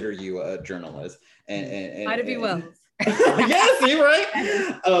consider you a journalist. And might have been well. Yes, you're right.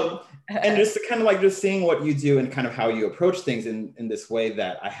 And just to kind of like just seeing what you do and kind of how you approach things in this way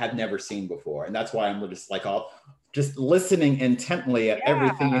that I had never seen before, and that's why I'm just like all just listening intently at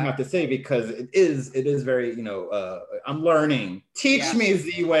everything you have to say, because it is very, I'm learning. Teach me,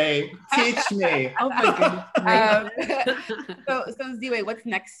 Z-Way. Teach me. Oh my goodness. So Z-Way, what's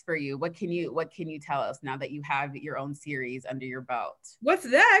next for you? What can you tell us now that you have your own series under your belt? What's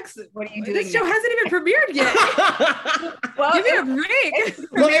next? What are you doing? This show hasn't even premiered yet. Well, give me a break.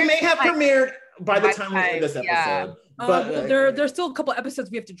 Well, it may have premiered by the time we end this episode. Yeah. But there's still a couple episodes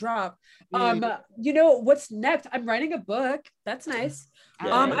we have to drop. What's next? I'm writing a book. That's nice.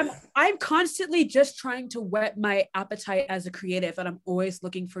 Yes. I'm constantly just trying to whet my appetite as a creative, and I'm always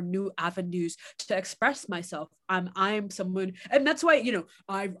looking for new avenues to express myself. I'm someone, and that's why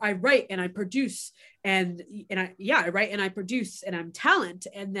I write and I produce and I write and I produce, and I'm talent,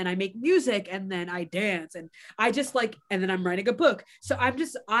 and then I make music, and then I dance, and and then I'm writing a book. So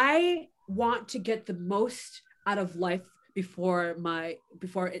I want to get the most out of life before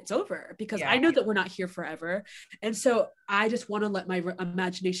it's over, because I know that we're not here forever, and so I just want to let my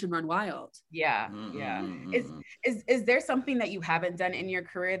imagination run wild. Is there something that you haven't done in your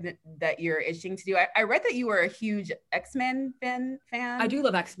career that you're itching to do? I read that you were a huge X-Men fan. I do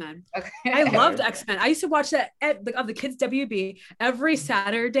love X-Men. Okay. I loved X-Men. I used to watch that of the kids WB every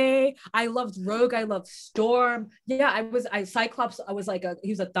Saturday. I loved Rogue. I loved Storm. I Cyclops. I was like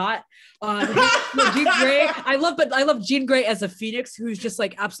he was a thought. Jean Grey. I love Jean Grey as a Phoenix, who's just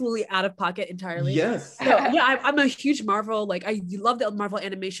like absolutely out of pocket entirely. Yes. So, I'm a huge Marvel. Like, I love the Marvel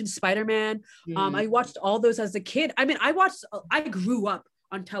animation, Spider-Man. I watched all those as a kid. I mean, I grew up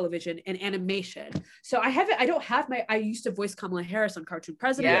on television and animation. So I used to voice Kamala Harris on Cartoon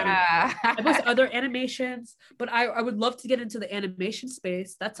President. Yeah. I voiced other animations, but I would love to get into the animation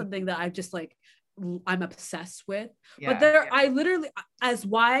space. That's something that I'm obsessed with. I literally, as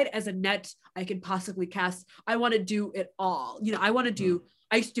wide as a net I can possibly cast, I want to do it all.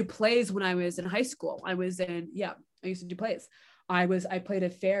 I used to do plays when I was in high school. I used to do plays. I played a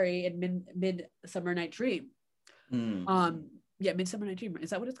fairy in Midsummer Night Dream. Midsummer Night Dream. Is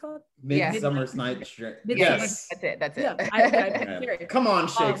that what it's called? Midsummer Night Dream. Yes. That's it. Yeah, come on,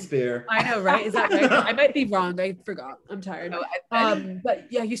 Shakespeare. I know, right? Is that right? I might be wrong. I forgot. I'm tired. But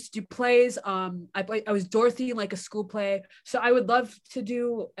I used to do plays. I was Dorothy in like a school play. So I would love to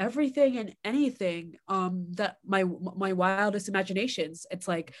do everything and anything that my wildest imaginations. It's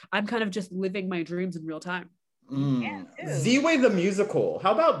like I'm kind of just living my dreams in real time. Z-Way the musical.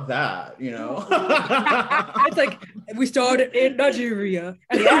 How about that? It's like we started in Nigeria.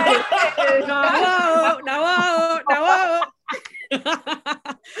 And no.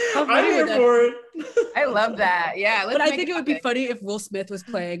 I'm here for it. I love that. Yeah. But I think it would be funny if Will Smith was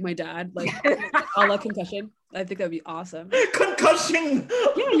playing my dad, like a la Concussion. I think that'd be awesome. Concussion.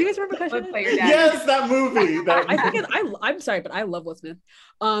 Yeah, you guys remember Concussion? Yes, that movie. I'm sorry, but I love Will Smith.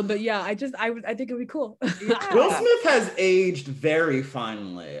 But yeah, I think it'd be cool. Yeah. Will Smith has aged very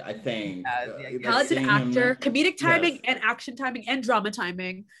finely, I think. Talented actor, comedic timing and action timing and drama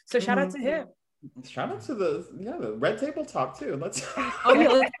timing. So shout out to him. Shout out to the Red Table Talk too. Let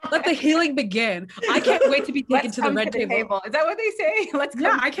the healing begin. I can't wait to be taken to the Red Table. Is that what they say? Let's go.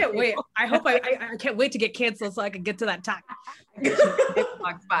 Yeah, I can't wait. I hope I can't wait to get canceled so I can get to that talk.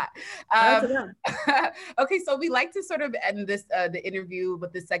 Spot. Okay, so we like to sort of end this the interview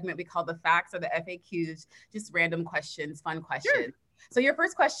with this segment we call the facts or the FAQs, just random questions, fun questions. Sure. So your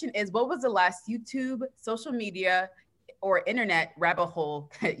first question is, what was the last YouTube, social media, or internet rabbit hole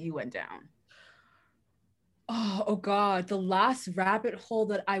that you went down? Oh God, the last rabbit hole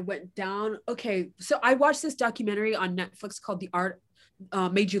that I went down. Okay, so I watched this documentary on Netflix called The Art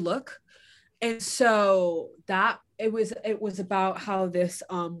Made You Look. And so it was about how this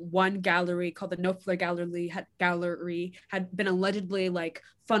one gallery called the No Flare Gallery had been allegedly like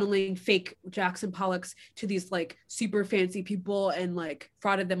funneling fake Jackson Pollocks to these like super fancy people and like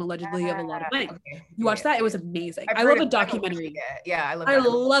frauded them allegedly of a lot of money. Okay. You watched that? It was amazing. I love a documentary. Yeah, I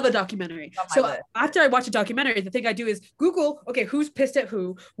love a documentary. So after I watch a documentary, the thing I do is Google, okay, who's pissed at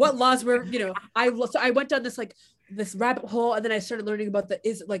who? What laws were, I went down this rabbit hole, and then I started learning about what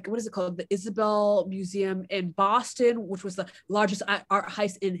is it called? The Isabel Museum in Boston, which was the largest art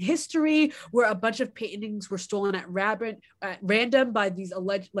heist in history, where a bunch of paintings were stolen at random by these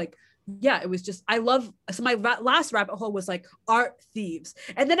alleged, it was just, so my last rabbit hole was like art thieves.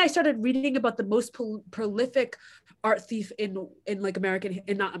 And then I started reading about the most prolific art thief in like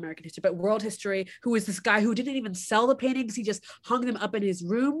not American history, but world history, who was this guy who didn't even sell the paintings. He just hung them up in his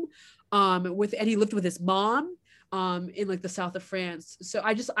room and he lived with his mom. in like the south of France. So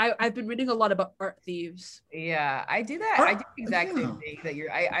I've been reading a lot about art thieves. Yeah, I do that. I do the exact same thing that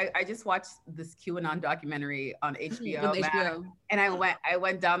you're. I just watched this QAnon documentary on HBO, and I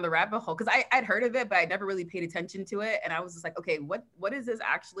went down the rabbit hole because I'd heard of it, but I never really paid attention to it. And I was just like, okay, what is this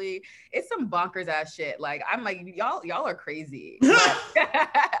actually? It's some bonkers ass shit. Like I'm like, y'all are crazy.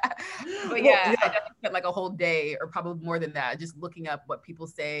 But yeah, I definitely spent like a whole day or probably more than that just looking up what people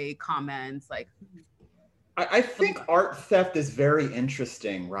say, comments, like. I think art theft is very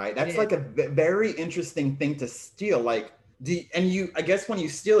interesting, right? That's like a very interesting thing to steal. Like, I guess when you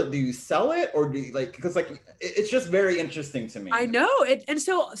steal it, do you sell it or do you like, because like, it's just very interesting to me. I know it. And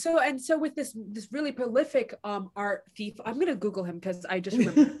so with this really prolific art thief, I'm going to Google him because I just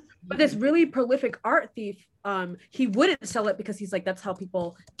remember, but this really prolific art thief, he wouldn't sell it because he's like, that's how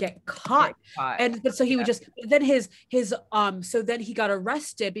people get caught. But so he would just, then so then he got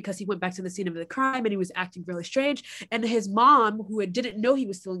arrested because he went back to the scene of the crime and he was acting really strange. And his mom, who didn't know he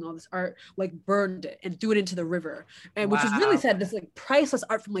was stealing all this art, like burned it and threw it into the river. And which was really sad. This like priceless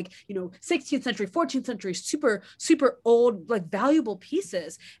art from like, 16th century, 14th century, super, super old, like valuable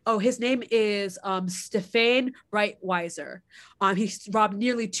pieces. Oh, his name is Stefan Breitweiser. He robbed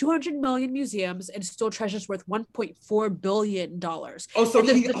nearly 200 million museums and stole treasures worth $1.4 billion. Oh, so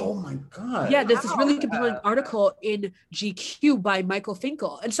oh my God. Yeah, there's this really compelling article in GQ by Michael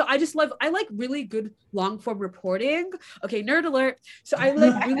Finkel. And so I like really good long form reporting. Okay, nerd alert. So I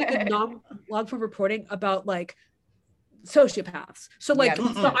like really good long form reporting about like sociopaths. So like,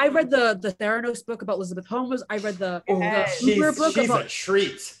 so I read the Theranos book about Elizabeth Holmes. I read the Uber book she's about, a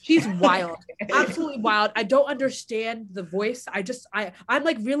treat. She's wild, absolutely wild. I don't understand the voice. I'm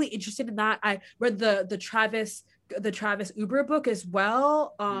like really interested in that. I read the Travis Uber book as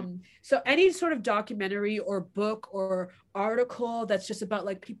well. So any sort of documentary or book or article that's just about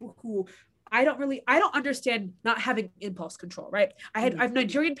like people who I don't understand not having impulse control, right? I have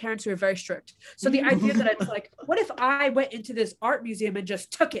Nigerian parents who are very strict. So the idea that it's like, what if I went into this art museum and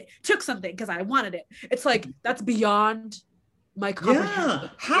just took something because I wanted it? It's like, that's beyond my comprehension. Yeah.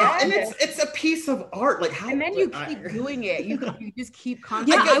 How? And it's a piece of art. Like how? And then you keep doing it. You just keep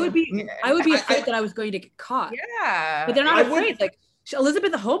constantly. Yeah, I would be afraid that I was going to get caught. Yeah. But they're not afraid. Like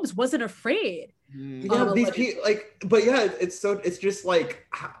Elizabeth Holmes wasn't afraid. Yeah, these people but yeah, it's just like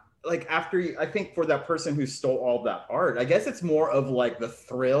after I think for that person who stole all that art, I guess it's more of like the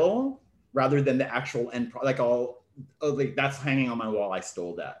thrill rather than the actual end like that's hanging on my wall, I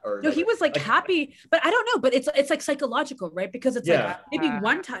stole that. Or no, he was like happy, but I don't know, but it's like psychological, right? Because it's like maybe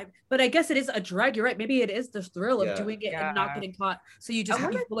one time, but I guess it is a drag. You're right, maybe it is the thrill of doing it and not getting caught, so you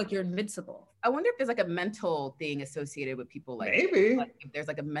feel like you're invincible. I wonder if there's like a mental thing associated with people like maybe like if there's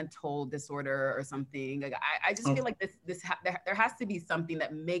like a mental disorder or something. Like I just feel like there has to be something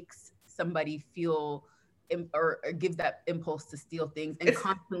that makes somebody feel or gives that impulse to steal things and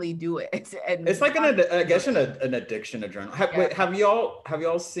constantly do it. And it's like an addiction adrenaline. Have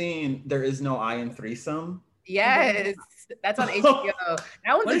y'all seen There Is No I in Threesome? Yes, that's on HBO.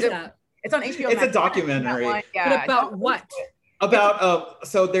 That one's it's on HBO. It's a documentary. But about what? About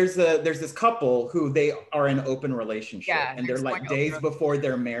so there's this couple who they are in an open relationship and they're like days before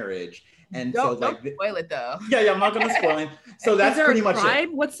their marriage. And don't spoil it though. Yeah, I'm not gonna spoil it. So that's pretty much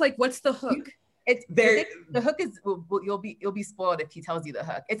it. What's the hook? It's there. The hook is you'll be spoiled if he tells you the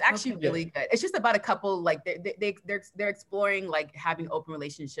hook. It's actually really good. It's just about a couple like they're exploring like having open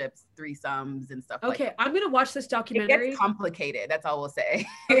relationships, threesomes and stuff. Okay, like I'm gonna watch this documentary. It gets complicated. That's all we'll say.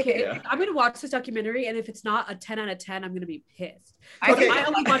 Okay, I'm gonna watch this documentary, and if it's not a 10 out of 10, I'm gonna be pissed. I think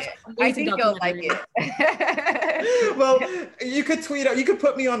you'll like it. Well, you could tweet out. You could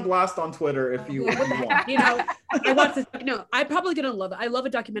put me on blast on Twitter if you want. I watched this. I'm probably gonna love it. I love a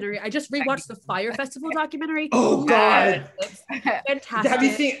documentary. I just rewatched the Fire Festival documentary. Oh God, fantastic! Have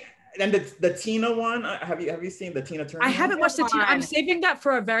you seen? And the Tina one, have you seen the Tina Turner? I haven't watched the Tina. I'm saving that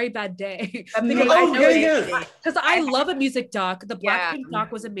for a very bad day. Because I love a music doc. The Blackpink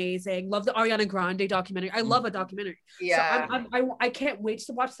doc was amazing. Love the Ariana Grande documentary. I love a documentary. Yeah. So I can't wait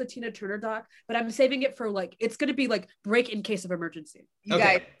to watch the Tina Turner doc, but I'm saving it for like, it's going to be like break in case of emergency. You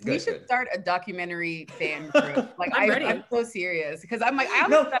guys, we should start a documentary fan group. Like I'm so serious because I'm like, I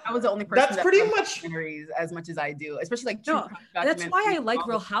don't know I was the only person that's pretty much documentaries as much as I do, especially like that's why I like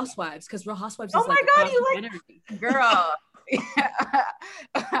Real Housewives. Because Real Housewives is like God, you like girl.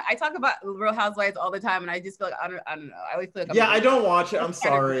 I talk about Real Housewives all the time, and I just feel like I don't know. I always feel like I don't watch it. I'm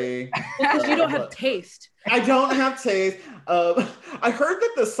sorry. Because you don't have taste. I don't have taste. I heard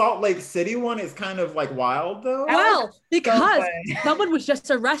that the Salt Lake City one is kind of like wild though. Well, because good. someone was just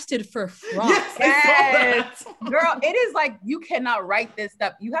arrested for fraud. Yes, I saw that. Girl, it is like you cannot write this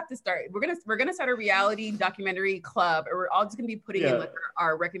stuff. You have to start. We're gonna start a reality documentary club, and we're all just gonna be putting in like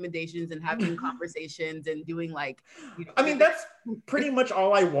our recommendations and having conversations and doing like. I mean, that's pretty much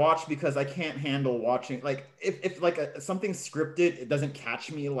all I watch because I can't handle watching. Like, if like something scripted, it doesn't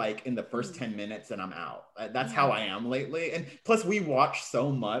catch me like in the first 10 minutes, and I'm out. That's how I am lately. And plus, we watch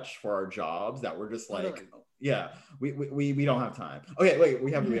so much for our jobs that we're just like. Yeah, we don't have time. Okay, wait,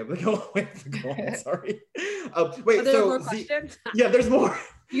 we have to go. We have to go. I'm sorry. Wait, Are there so more questions? yeah, there's more.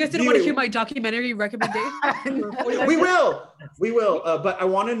 You guys didn't want to hear my documentary recommendation? We will. But I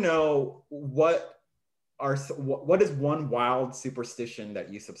want to know what is one wild superstition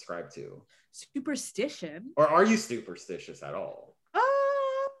that you subscribe to? Superstition? Or are you superstitious at all?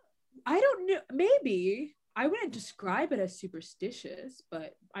 I don't know. Maybe. I wouldn't describe it as superstitious,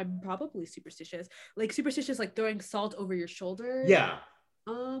 but I'm probably superstitious. Like superstitious, like throwing salt over your shoulder. Yeah.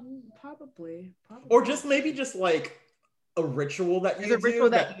 Probably. Or just maybe just like a ritual that you do. A ritual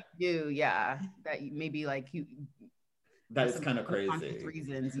that you do, yeah. That you, maybe like you. That is kind of crazy.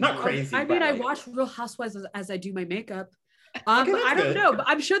 Reasons. Not crazy. I mean, I watch Real Housewives as I do my makeup. But I don't know. But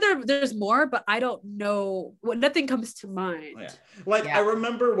I'm sure there's more, but I don't know. Nothing comes to mind. Yeah. Like I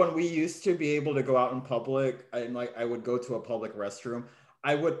remember when we used to be able to go out in public, and like I would go to a public restroom.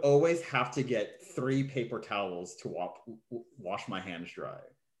 I would always have to get 3 paper towels to wash my hands dry.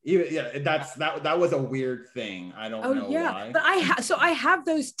 That was a weird thing. I don't know why. But I have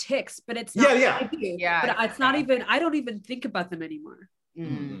those ticks, but it's not. But it's not even. I don't even think about them anymore.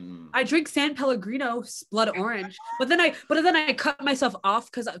 I drink San Pellegrino blood orange, but then I cut myself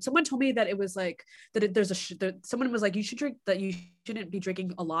off because someone told me that it was like that someone was like, you shouldn't be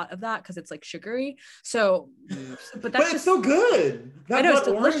drinking a lot of that because it's like sugary. So but it's so good. I know, it's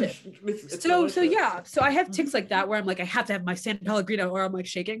delicious. So I have ticks like that where I'm like, I have to have my San Pellegrino or I'm like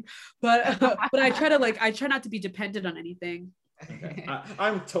shaking, but I try not to be dependent on anything. Okay.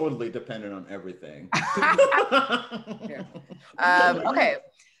 I'm totally dependent on everything. Okay.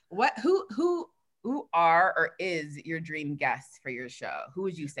 Who are or is your dream guest for your show? Who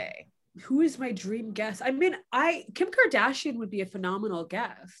would you say? Who is my dream guest? I mean, Kim Kardashian would be a phenomenal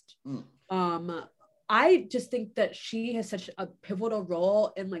guest. I just think that she has such a pivotal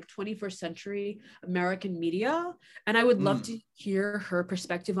role in like 21st century American media. And I would love to hear her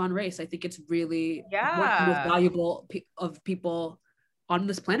perspective on race. I think it's really one of the most valuable of people on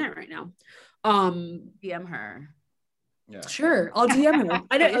this planet right now. DM her. Yeah. Sure, I'll DM her.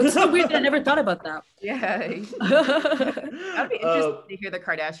 It's so weird that I never thought about that. Yeah. That'd be interesting to hear the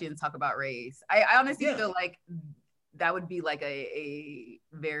Kardashians talk about race. I honestly feel like that would be like a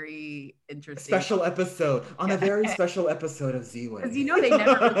very interesting special episode on a very special episode of Z-Way. Because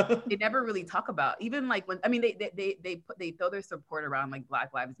they never really talk about, even like when they throw their support around like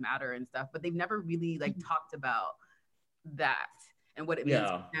Black Lives Matter and stuff, but they've never really like talked about that and what it means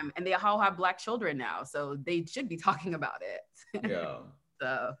to them. And they all have Black children now, so they should be talking about it. Yeah.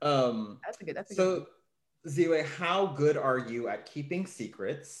 So that's a good. So Z-Way, how good are you at keeping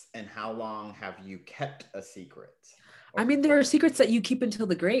secrets, and how long have you kept a secret? I mean, there are secrets that you keep until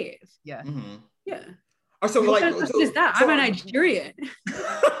the grave. Yeah. Mm-hmm. Yeah. So like, is that? I'm a Nigerian.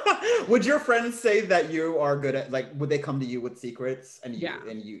 Would your friends say that you are good at, like, would they come to you with secrets and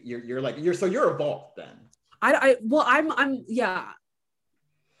you're like, you're a vault then? I'm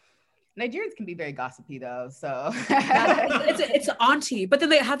Nigerians can be very gossipy though, so it's auntie, but then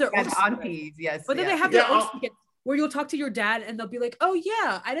they have their own aunties, yes. But then they have their own secret, where you'll talk to your dad and they'll be like, "Oh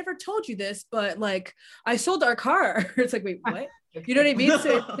yeah, I never told you this, but like I sold our car." It's like, wait, what? You know what I mean?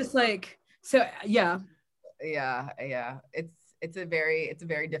 So it's just like, yeah. It's a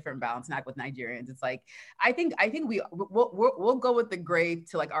very different balancing act with Nigerians. It's like I think we'll go with the grave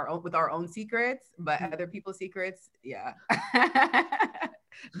to like our own secrets, but other people's secrets, yeah.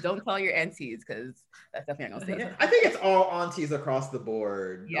 Don't tell your aunties because that's definitely not gonna say. I think it's all aunties across the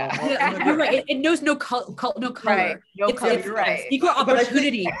board. Yeah, you're right. It knows no color. Right. No color. You're right. Equal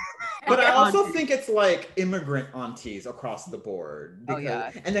opportunity. But I also think it's like immigrant aunties across the board.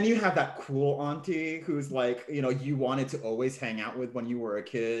 Because, and then you have that cool auntie who's like, you wanted to always hang out with when you were a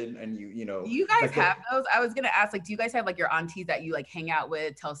kid, and you know. Do you guys have those? I was gonna ask, like, do you guys have like your aunties that you like hang out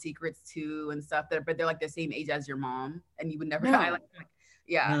with, tell secrets to, and stuff? But they're like the same age as your mom, and you would never. No.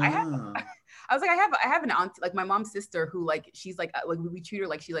 I was like, I have an aunt, like my mom's sister, who like she's like we treat her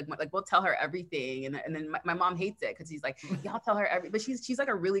like she like we'll tell her everything, and then my mom hates it because she's like, y'all tell her but she's like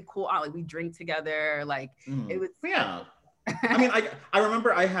a really cool aunt. Like we drink together, like it was I mean, I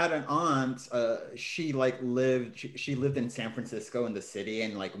remember I had an aunt. She lived in San Francisco in the city,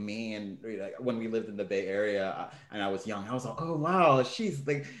 and like me and like, when we lived in the Bay Area, and I was young, I was like, oh wow, she's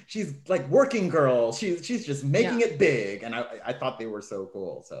like working girl. She's just making it big, and I thought they were so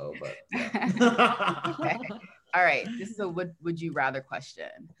cool. So, but yeah. Okay. All right, this is a would you rather question.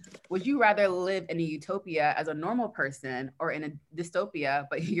 Would you rather live in a utopia as a normal person or in a dystopia,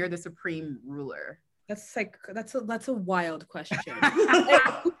 but you're the supreme ruler? That's a wild question.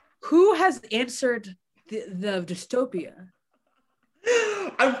 Who has answered the dystopia?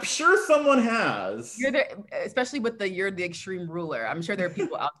 I'm sure someone has. Especially with you're the extreme ruler. I'm sure there are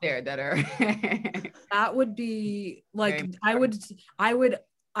people out there that are. That would be like I would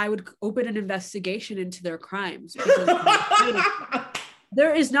open an investigation into their crimes.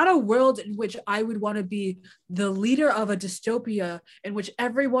 There is not a world in which I would want to be the leader of a dystopia in which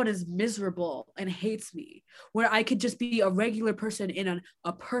everyone is miserable and hates me, where I could just be a regular person in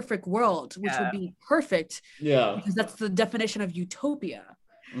a perfect world, which would be perfect. Yeah. Because that's the definition of utopia.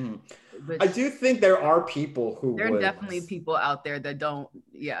 Mm. I do think there are people who there are definitely people out there that don't.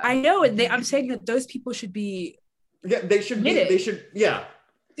 Yeah. I know. And I'm saying that those people should be. Yeah, they should be. They should. Yeah.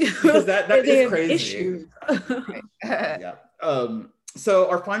 Because that is crazy. Yeah. So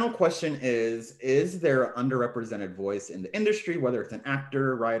our final question is there an underrepresented voice in the industry, whether it's an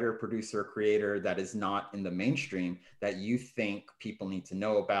actor, writer, producer, creator that is not in the mainstream that you think people need to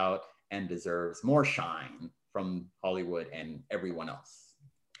know about and deserves more shine from Hollywood and everyone else?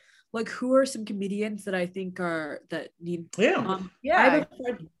 Like, who are some comedians that I think need? Yeah. I have a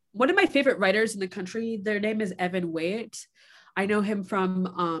friend, one of my favorite writers in the country, their name is Evan Waite. I know him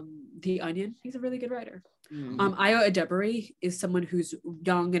from The Onion. He's a really good writer. Ayo Edebiri is someone who's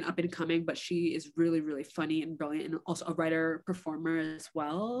young and up and coming, but she is really, really funny and brilliant, and also a writer performer as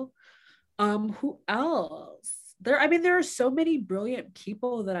well. Who else? There are so many brilliant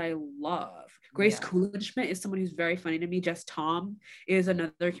people that I love. Grace Coolidge Schmidt is someone who's very funny to me. Jess Tom is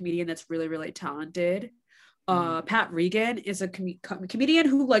another comedian that's really, really talented. Pat Regan is a comedian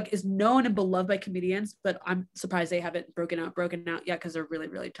who like is known and beloved by comedians, but I'm surprised they haven't broken out yet because they're really,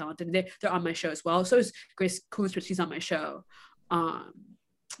 really talented. They're on my show as well. So is Grace Coolidge. She's on my show.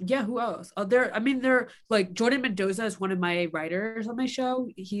 Who else? They're like Jordan Mendoza is one of my writers on my show.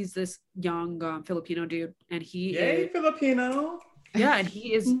 He's this young Filipino dude, and he is Filipino. Yeah, and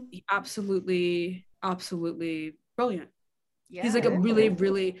he is absolutely, absolutely brilliant. Yeah. He's like a really,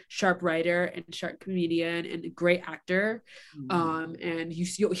 really sharp writer and sharp comedian and a great actor. And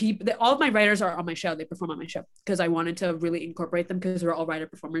all of my writers are on my show. They perform on my show because I wanted to really incorporate them because they're all writer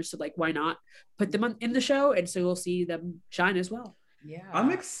performers. So like, why not put them in the show? And so you'll see them shine as well. Yeah,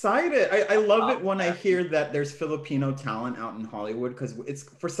 I'm excited. I love it when I hear that there's Filipino talent out in Hollywood, because it's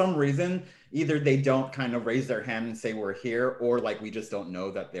for some reason either they don't kind of raise their hand and say we're here, or like we just don't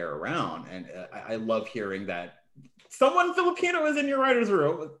know that they're around. And I love hearing that someone Filipino is in your writer's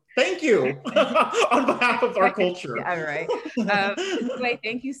room. Thank you on behalf of our culture. All right. Anyway,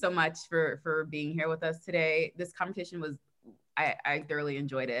 thank you so much for being here with us today. This conversation was, I thoroughly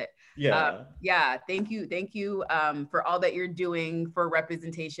enjoyed it. Yeah. Thank you for all that you're doing for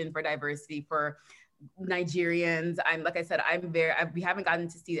representation, for diversity, for Nigerians. Like I said, we haven't gotten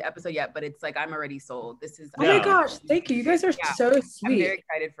to see the episode yet, but it's like I'm already sold. This is my gosh, thank you. You guys are so sweet. I'm very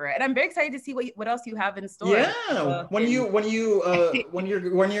excited for it, and I'm very excited to see what else you have in store. Yeah, when you're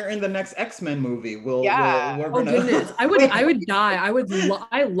in the next X-Men movie, we're gonna... goodness, I would die.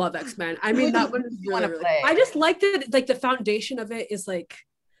 I love X-Men. I mean, that one is really. I just like the foundation of it is like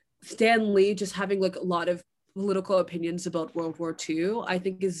Stan Lee just having like a lot of political opinions about World War II, I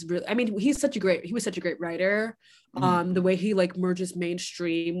think is really, I mean, he was such a great writer. The way he like merges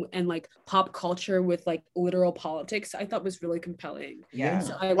mainstream and like pop culture with like literal politics, I thought was really compelling. Yeah.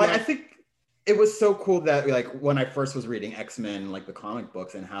 So I think it was so cool that like when I first was reading X-Men, like the comic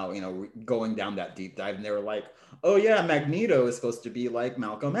books, and how, going down that deep dive, and they were like, oh yeah, Magneto is supposed to be like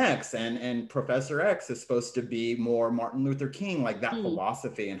Malcolm X, and Professor X is supposed to be more Martin Luther King, like that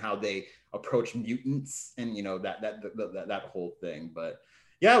philosophy and how they approach mutants and that whole thing. But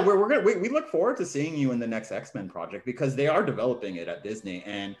yeah, we look forward to seeing you in the next X-Men project, because they are developing it at Disney,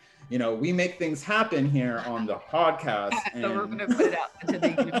 and we make things happen here on the podcast. So we're gonna put it out into the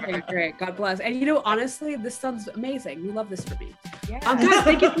universe. Great, God bless. And honestly, this sounds amazing. We love this for me. Yeah. Guys,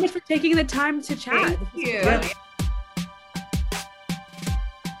 thank you so much for taking the time to chat. Thank you.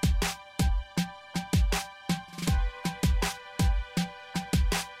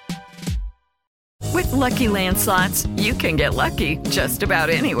 With Lucky Land Slots, you can get lucky just about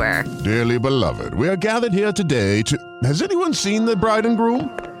anywhere. Dearly beloved, we are gathered here today to... Has anyone seen the bride and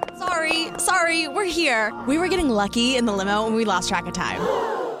groom? Sorry, we're here. We were getting lucky in the limo and we lost track of time.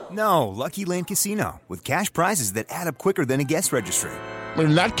 No, Lucky Land Casino, with cash prizes that add up quicker than a guest registry.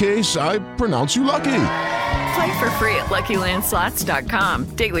 In that case, I pronounce you lucky. Play for free at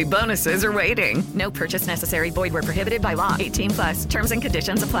LuckyLandSlots.com. Daily bonuses are waiting. No purchase necessary. Void where prohibited by law. 18+. Terms and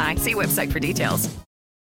conditions apply. See website for details.